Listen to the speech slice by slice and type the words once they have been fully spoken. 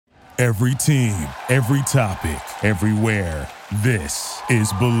Every team, every topic, everywhere. This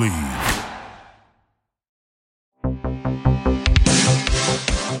is Believe.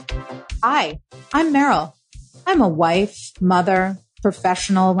 Hi, I'm Meryl. I'm a wife, mother,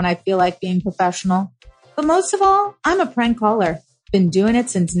 professional when I feel like being professional. But most of all, I'm a prank caller. Been doing it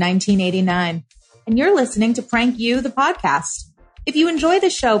since 1989. And you're listening to Prank You, the podcast. If you enjoy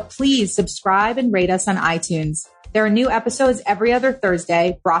the show, please subscribe and rate us on iTunes. There are new episodes every other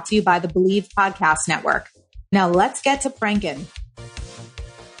Thursday, brought to you by the Believe Podcast Network. Now let's get to pranking.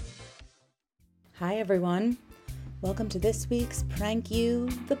 Hi, everyone. Welcome to this week's Prank You,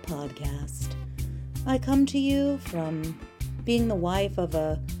 the podcast. I come to you from being the wife of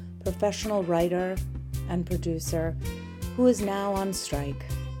a professional writer and producer who is now on strike.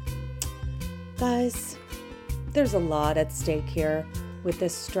 Guys, there's a lot at stake here with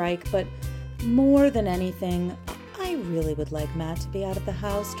this strike, but more than anything, I really would like Matt to be out of the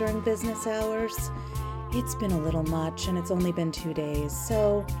house during business hours. It's been a little much and it's only been 2 days,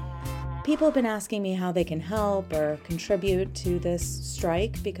 so people have been asking me how they can help or contribute to this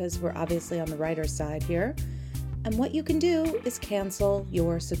strike because we're obviously on the writer's side here. And what you can do is cancel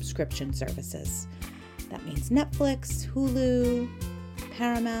your subscription services. That means Netflix, Hulu,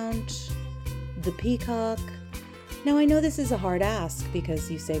 Paramount, the Peacock. Now, I know this is a hard ask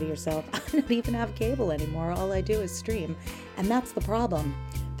because you say to yourself, I don't even have cable anymore. All I do is stream. And that's the problem.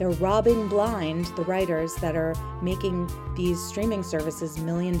 They're robbing blind the writers that are making these streaming services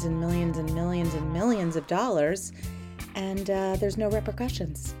millions and millions and millions and millions of dollars. And there's no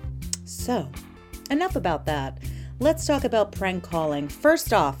repercussions. So, enough about that. Let's talk about prank calling.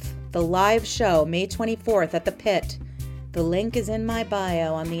 First off, the live show, May 24th at the Pit. The link is in my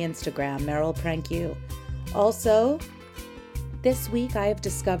bio on the Instagram, Meryl Prank You. Also, this week I have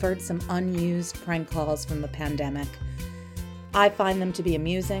discovered some unused prank calls from the pandemic. I find them to be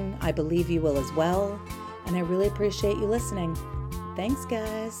amusing. I believe you will as well. And I really appreciate you listening. Thanks,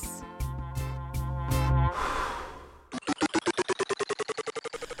 guys.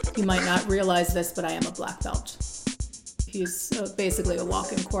 You might not realize this, but I am a black belt. He's basically a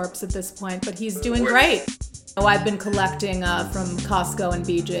walking corpse at this point, but he's doing great. Oh, I've been collecting from Costco and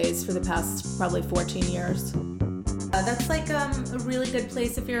BJ's for the past probably 14 years. That's like a really good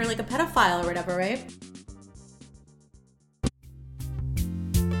place if you're like a pedophile or whatever, right?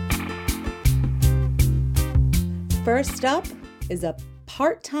 First up is a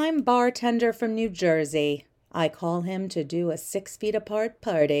part-time bartender from New Jersey. I call him to do a 6 feet apart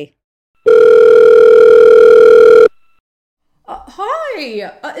party.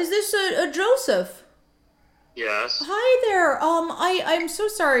 Hi, is this Joseph? Yes. Hi there. I'm so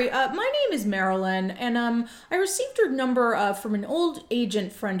sorry. My name is Marilyn, and I received your number from an old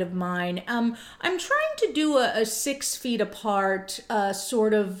agent friend of mine. I'm trying to do a 6 feet apart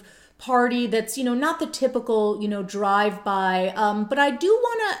sort of party that's, not the typical, drive-by, but I do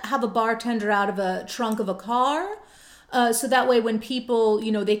want to have a bartender out of a trunk of a car, so that way when people,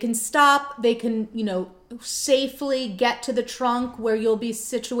 they can stop, they can, safely get to the trunk where you'll be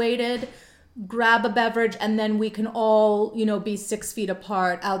situated, grab a beverage, and then we can all, be 6 feet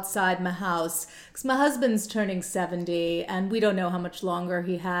apart outside my house. Because my husband's turning 70, and we don't know how much longer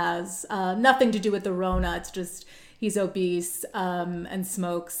he has. Nothing to do with the Rona. It's just he's obese and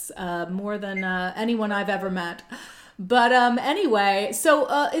smokes more than anyone I've ever met. But anyway,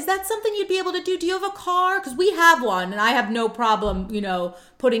 so is that something you'd be able to do? Do you have a car? Because we have one, and I have no problem,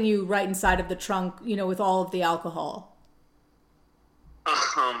 putting you right inside of the trunk, with all of the alcohol.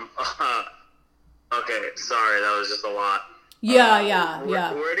 Okay, sorry, that was just a lot. Yeah.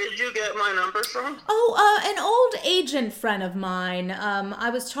 Where did you get my number from? Oh, an old agent friend of mine. I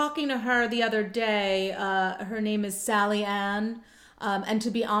was talking to her the other day. Her name is Sally Ann. And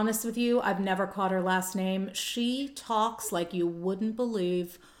to be honest with you, I've never caught her last name. She talks like you wouldn't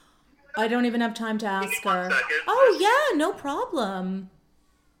believe. I don't even have time to ask her. 1 second. Oh, yeah, no problem.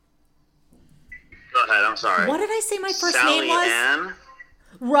 Go ahead, I'm sorry. What did I say my first Sally name was? Ann?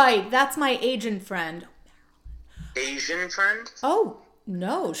 Right, that's my agent friend. Asian friend? Oh,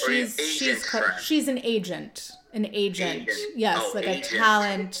 no, she's an agent. An agent. Yes, Oh, like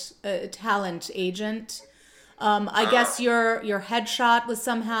agent. a talent agent. I guess your headshot was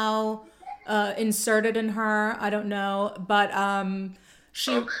somehow inserted in her. I don't know, but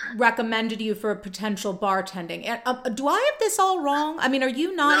she recommended you for a potential bartending. Do I have this all wrong? I mean, are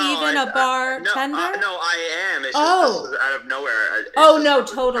you not even a bartender? No, I am. It's Oh. just this is out of nowhere. Oh no,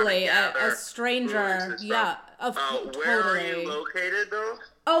 totally. A stranger. Yeah. Where are you located, though?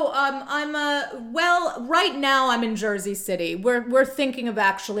 Oh, well, right now I'm in Jersey City. We're thinking of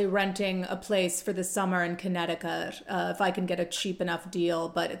actually renting a place for the summer in Connecticut, if I can get a cheap enough deal,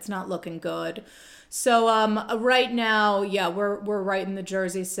 but it's not looking good. So, right now, yeah, we're right in the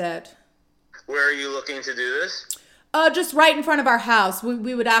Jersey sit. Where are you looking to do this? Just right in front of our house.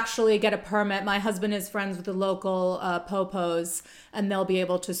 We would actually get a permit. My husband is friends with the local popos, and they'll be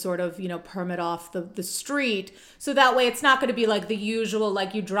able to sort of, permit off the street. So that way it's not going to be like the usual,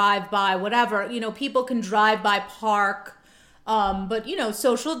 like you drive by, whatever. People can drive by, park. But,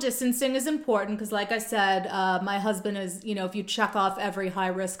 social distancing is important because, like I said, my husband is, if you check off every high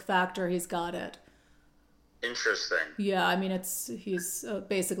risk factor, he's got it. Interesting. Yeah, I mean, he's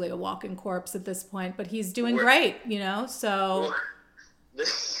basically a walking corpse at this point, but he's doing great, so.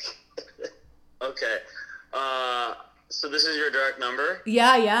 Okay. So this is your direct number?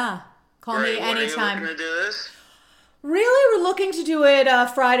 Yeah. Call me anytime. When are you looking to do this? Really, we're looking to do it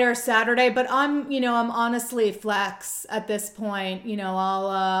Friday or Saturday, but I'm honestly flex at this point.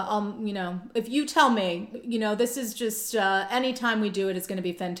 I'll if you tell me, this is just anytime we do it is going to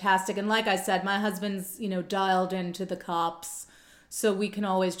be fantastic. And like I said, my husband's, dialed into the cops, so we can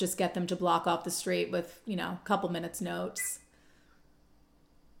always just get them to block off the street with, a couple minutes notes.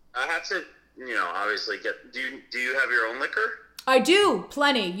 I have to, obviously do you have your own liquor? I do,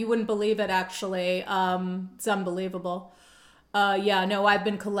 plenty. You wouldn't believe it, actually. It's unbelievable. I've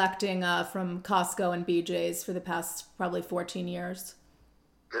been collecting from Costco and BJ's for the past probably 14 years.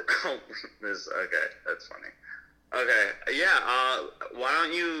 Okay, that's funny. Okay, why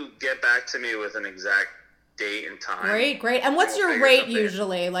don't you get back to me with an exact date and time? Great. And what's your rate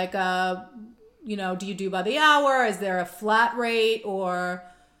usually? Like, do you do by the hour? Is there a flat rate or,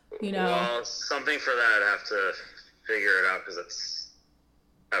 Well, something for that I'd have to figure it out because it's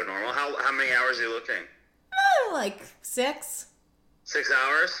abnormal. How many hours are you looking? Like 6. 6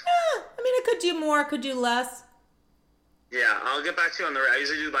 hours? I mean, it could do more, could do less. Yeah, I'll get back to you on the rate. I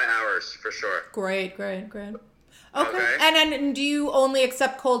usually do by hours for sure. Great. Okay. And do you only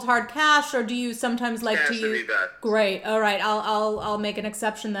accept cold hard cash, or do you sometimes like to use? Would be bad. Great. All right. I'll make an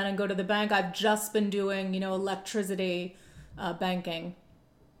exception then and go to the bank. I've just been doing electricity banking.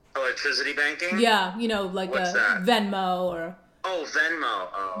 Electricity banking? Yeah, like What's a that? Venmo or. Oh, Venmo.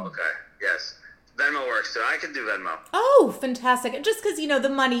 Oh, okay. Yes. Venmo works too. I can do Venmo. Oh, fantastic. Just because, the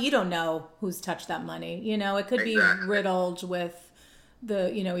money, you don't know who's touched that money. It could be riddled with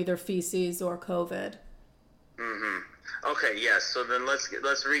the, either feces or COVID. Mm-hmm. Okay, yes. So then let's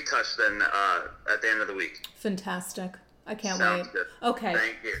retouch then at the end of the week. Fantastic. I can't Sounds wait. good. Okay.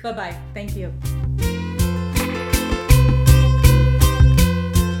 Thank you. Bye-bye. Thank you.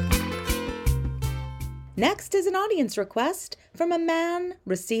 Next is an audience request from a man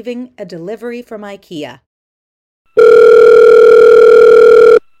receiving a delivery from IKEA.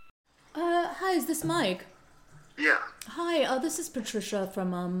 Hi, is this Mike? Yeah. Hi, this is Patricia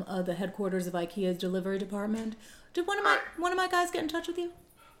from the headquarters of IKEA's delivery department. Did one of my guys get in touch with you?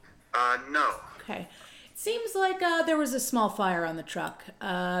 No. Okay. It seems like there was a small fire on the truck.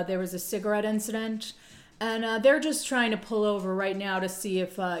 There was a cigarette incident, and they're just trying to pull over right now to see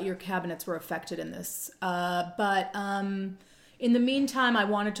if your cabinets were affected in this. But in the meantime, I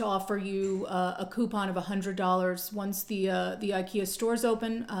wanted to offer you a coupon of $100. Once the IKEA store's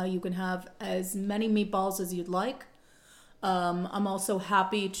open, you can have as many meatballs as you'd like. I'm also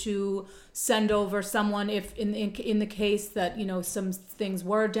happy to send over someone if in the case that, some things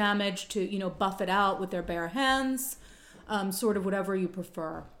were damaged to, buff it out with their bare hands, sort of whatever you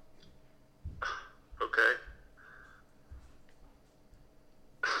prefer. Okay.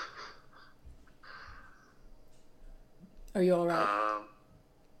 Are you all right?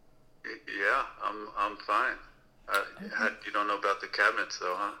 Yeah, I'm fine. You don't know about the cabinets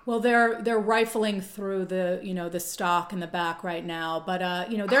though, huh? Well, they're rifling through the stock in the back right now, but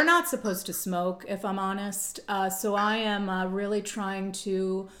they're not supposed to smoke, if I'm honest. So I am really trying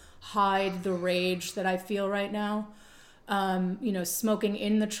to hide the rage that I feel right now. Smoking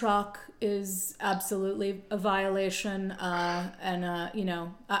in the truck is absolutely a violation, and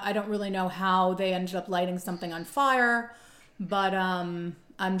I don't really know how they ended up lighting something on fire, but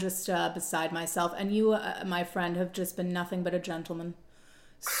I'm just beside myself. And you, my friend, have just been nothing but a gentleman.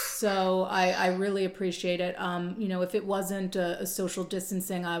 So I really appreciate it. If it wasn't a social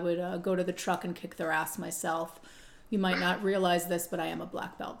distancing, I would go to the truck and kick their ass myself. You might not realize this, but I am a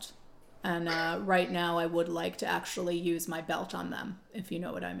black belt. And right now I would like to actually use my belt on them, if you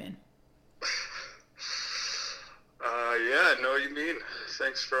know what I mean. Yeah, I know what you mean.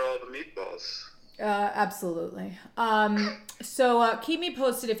 Thanks for all the meatballs. Absolutely. So keep me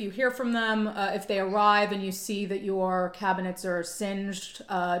posted if you hear from them. If they arrive and you see that your cabinets are singed,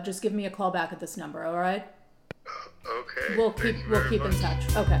 just give me a call back at this number. All right. Okay. We'll keep in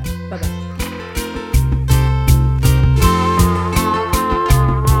touch. Okay. Bye bye.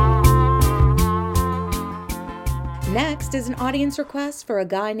 Next is an audience request for a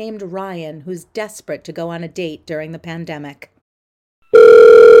guy named Ryan who's desperate to go on a date during the pandemic. Hi,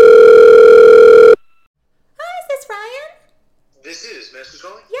 is this Ryan? This is Master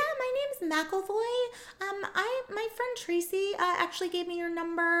calling. Yeah, my name's McElvoy. My friend Tracy actually gave me your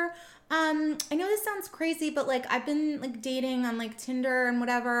number. I know this sounds crazy, but like I've been like dating on like Tinder and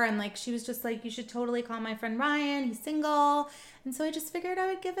whatever, and like she was just like, you should totally call my friend Ryan. He's single, and so I just figured I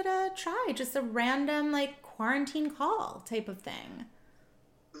would give it a try, just a random like quarantine call type of thing.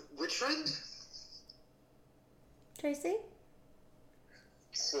 Which friend? Tracy?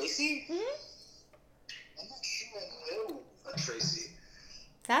 Tracy? Hmm? I'm not sure I know a Tracy.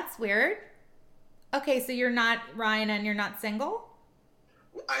 That's weird. Okay, so you're not Ryan and you're not single?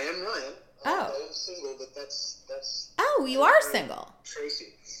 I am Ryan. Oh. I am single, but that's. Oh, you are single.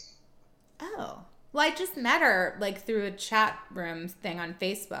 Tracy. Oh. Well, I just met her like through a chat room thing on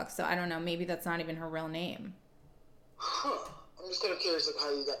Facebook, so I don't know, maybe that's not even her real name. Huh. I'm just kind of curious like how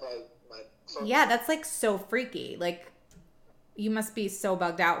you got my phone. Yeah, that's like so freaky. Like you must be so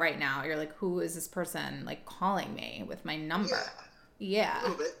bugged out right now. You're like, who is this person like calling me with my number? Yeah. A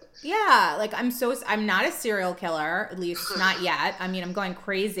little bit. Yeah, like I'm not a serial killer, at least not yet. I mean, I'm going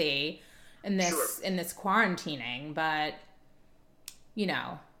crazy in this quarantining, but you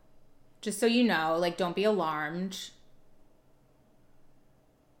know, just so you know, like don't be alarmed.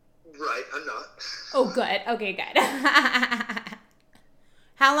 Right, I'm not. Oh, good. Okay, good.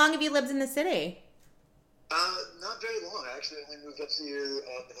 How long have you lived in the city? Not very long. I actually only moved up here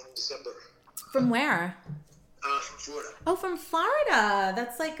in December. From where? From Florida. Oh, from Florida.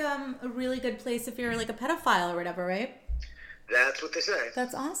 That's like a really good place if you're like a pedophile or whatever, right? That's what they say.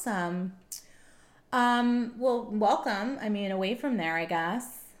 That's awesome. Well, welcome. I mean, away from there, I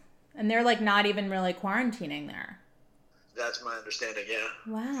guess. And they're like not even really quarantining there. That's my understanding, yeah.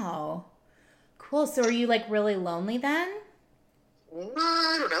 Wow. Cool. So are you like really lonely then?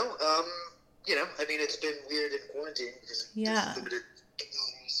 I don't know. I mean, it's been weird in quarantine because Yeah. there's limited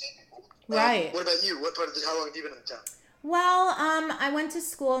ability to see people. Right. What about you? How long have you been in town? Well, I went to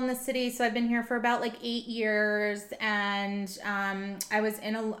school in the city, so I've been here for about like 8 years, and I was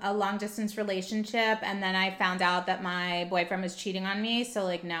in a long distance relationship, and then I found out that my boyfriend was cheating on me, so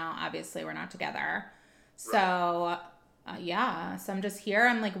like now obviously we're not together. So so I'm just here.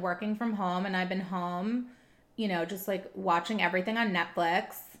 I'm like working from home, and I've been home, just like watching everything on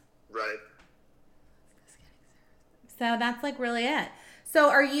Netflix. Right. So that's like really it. So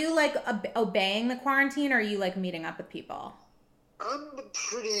are you like obeying the quarantine, or are you like meeting up with people? I'm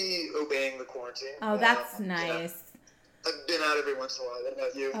pretty obeying the quarantine. Oh, that's nice. I've been out every once in a while. What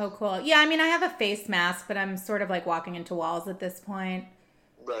about you? Oh, cool. Yeah, I mean, I have a face mask, but I'm sort of like walking into walls at this point.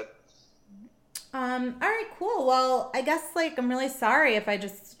 Right. All right, cool. Well, I guess like I'm really sorry if I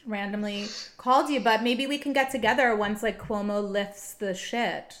just randomly called you, but maybe we can get together once like Cuomo lifts the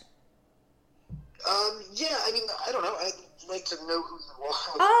shit. Yeah, I mean, I don't know. I'd like to know who you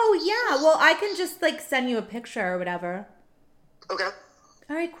are. Oh, yeah. Well, I can just like send you a picture or whatever. Okay.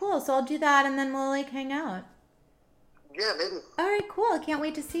 All right, cool. So I'll do that and then we'll like hang out. Yeah, maybe. All right, cool. I can't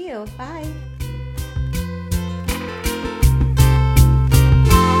wait to see you. Bye.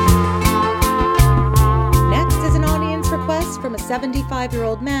 Next is an audience request from a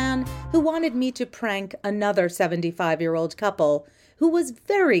 75-year-old man who wanted me to prank another 75-year-old couple who was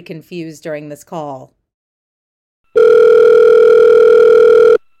very confused during this call.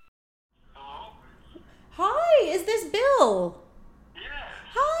 Hi, is this Bill? Yes.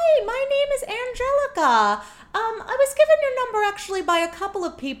 Hi, my name is Angelica. I was given your number actually by a couple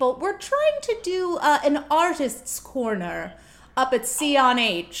of people. We're trying to do an artist's corner up at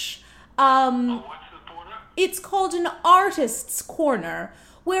C-on-H. What's the border? It's called an artist's corner,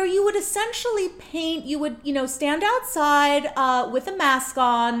 where you would essentially paint, you would, stand outside with a mask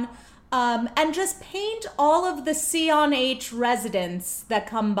on and just paint all of the C-on-H residents that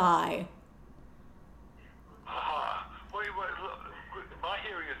come by. Wait, look, my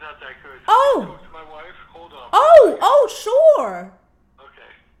hearing is not that good. Oh. Talk to my wife. Hold on. Oh, sure.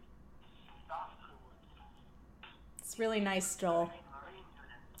 Okay. It's really nice, Joel.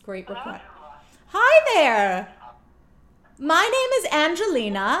 Great request. Hi there. My name is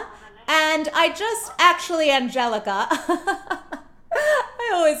Angelina, and Angelica.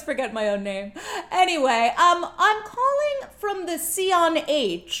 I always forget my own name. Anyway, I'm calling from the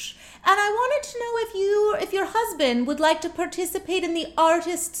C-on-H, And I wanted to know if your husband would like to participate in the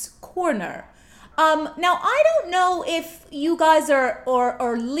Artist's Corner. Now, I don't know if you guys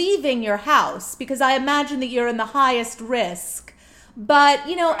are leaving your house, because I imagine that you're in the highest risk. But,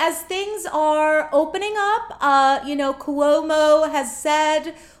 as things are opening up, Cuomo has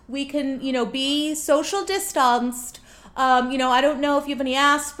said we can, be social distanced. I don't know if you have any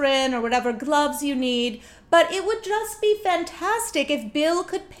aspirin or whatever gloves you need, but it would just be fantastic if Bill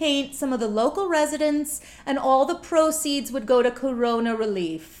could paint some of the local residents and all the proceeds would go to corona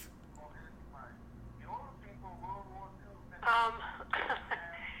relief. You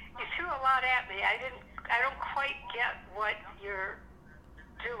threw a lot at me. I don't quite get what you're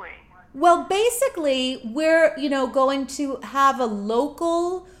doing. Well, basically, we're, going to have a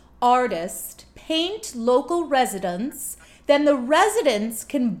local artist paint local residents. Then the residents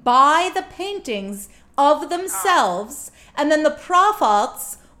can buy the paintings of themselves, and then the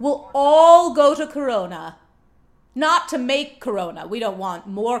profits will all go to Corona. Not to make Corona. We don't want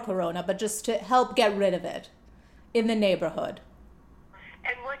more Corona, but just to help get rid of it in the neighborhood.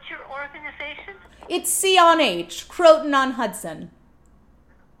 And what's your organization? It's C-on-H, Croton-on-Hudson.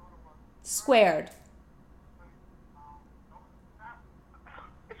 Squared.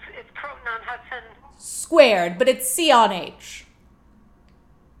 It's Croton-on-Hudson. Squared, but it's C-on-H.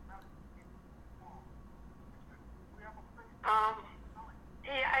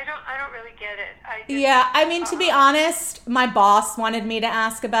 Yeah, I don't really get it. To be honest, my boss wanted me to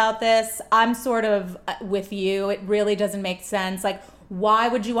ask about this. I'm sort of with you. It really doesn't make sense. Like, why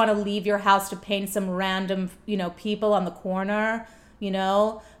would you want to leave your house to paint some random, people on the corner,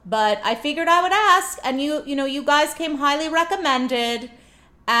 But I figured I would ask, and you guys came highly recommended,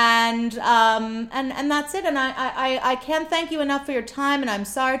 and that's it. And I can't thank you enough for your time, and I'm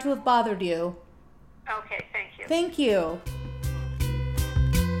sorry to have bothered you. Okay, thank you. Thank you.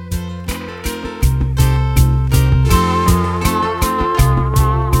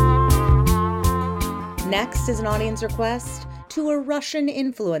 Next is an audience request to a Russian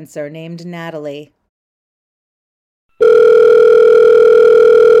influencer named Natalie.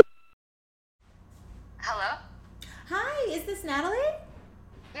 Hello? Hi, is this Natalie?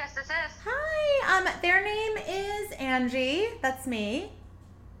 Yes, this is. Hi, their name is Angie. That's me.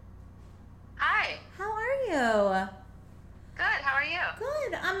 Hi. How are you? Good, how are you?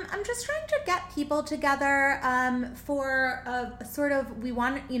 Good. I'm just trying to get people together for a sort of, we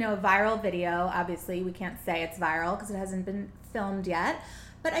want, a viral video. Obviously, we can't say it's viral because it hasn't been filmed yet.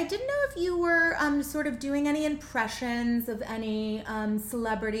 But I didn't know if you were sort of doing any impressions of any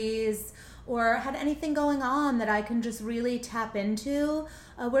celebrities or had anything going on that I can just really tap into.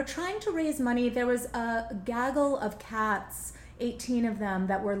 We're trying to raise money. There was a gaggle of cats, 18 of them,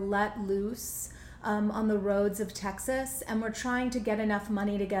 that were let loose on the roads of Texas, and we're trying to get enough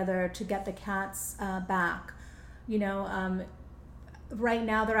money together to get the cats back. Right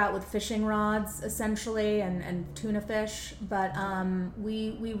now they're out with fishing rods, essentially, and tuna fish, but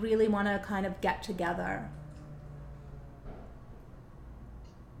we really want to kind of get together.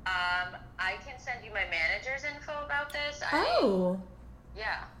 I can send you my manager's info about this.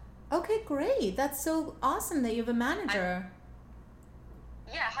 Yeah. Okay, great. That's so awesome that you have a manager.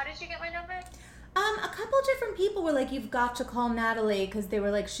 Yeah, how did you get my number? A couple different people were like, you've got to call Natalie, because they were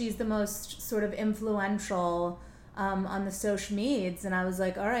like, she's the most sort of influential on the social medias, and I was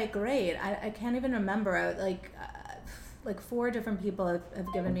like, all right, great. I can't even remember. Like 4 different people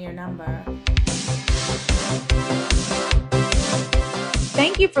have given me your number.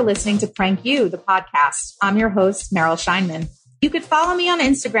 Thank you for listening to Prank You, the podcast. I'm your host, Meryl Scheinman. You could follow me on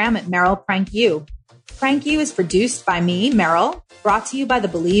Instagram at Meryl Prank You. Prank You is produced by me, Meryl, brought to you by the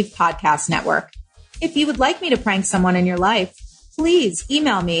Believe Podcast Network. If you would like me to prank someone in your life, please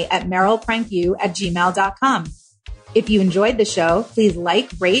email me at merylprankyou@gmail.com. If you enjoyed the show, please like,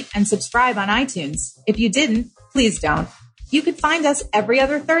 rate, and subscribe on iTunes. If you didn't, please don't. You can find us every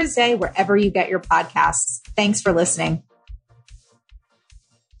other Thursday wherever you get your podcasts. Thanks for listening.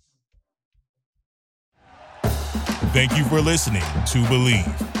 Thank you for listening to Believe.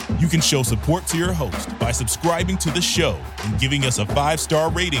 You can show support to your host by subscribing to the show and giving us a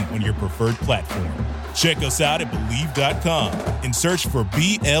 5-star rating on your preferred platform. Check us out at Believe.com and search for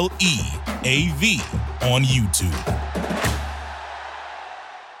BLEAV on YouTube.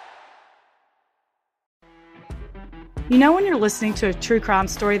 You know when you're listening to a true crime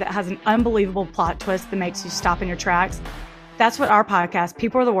story that has an unbelievable plot twist that makes you stop in your tracks? That's what our podcast,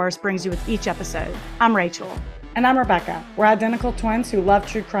 People Are the Worst, brings you with each episode. I'm Rachel. And I'm Rebecca. We're identical twins who love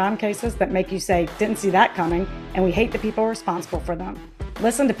true crime cases that make you say, didn't see that coming, and we hate the people responsible for them.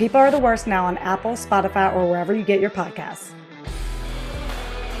 Listen to People Are the Worst now on Apple, Spotify, or wherever you get your podcasts.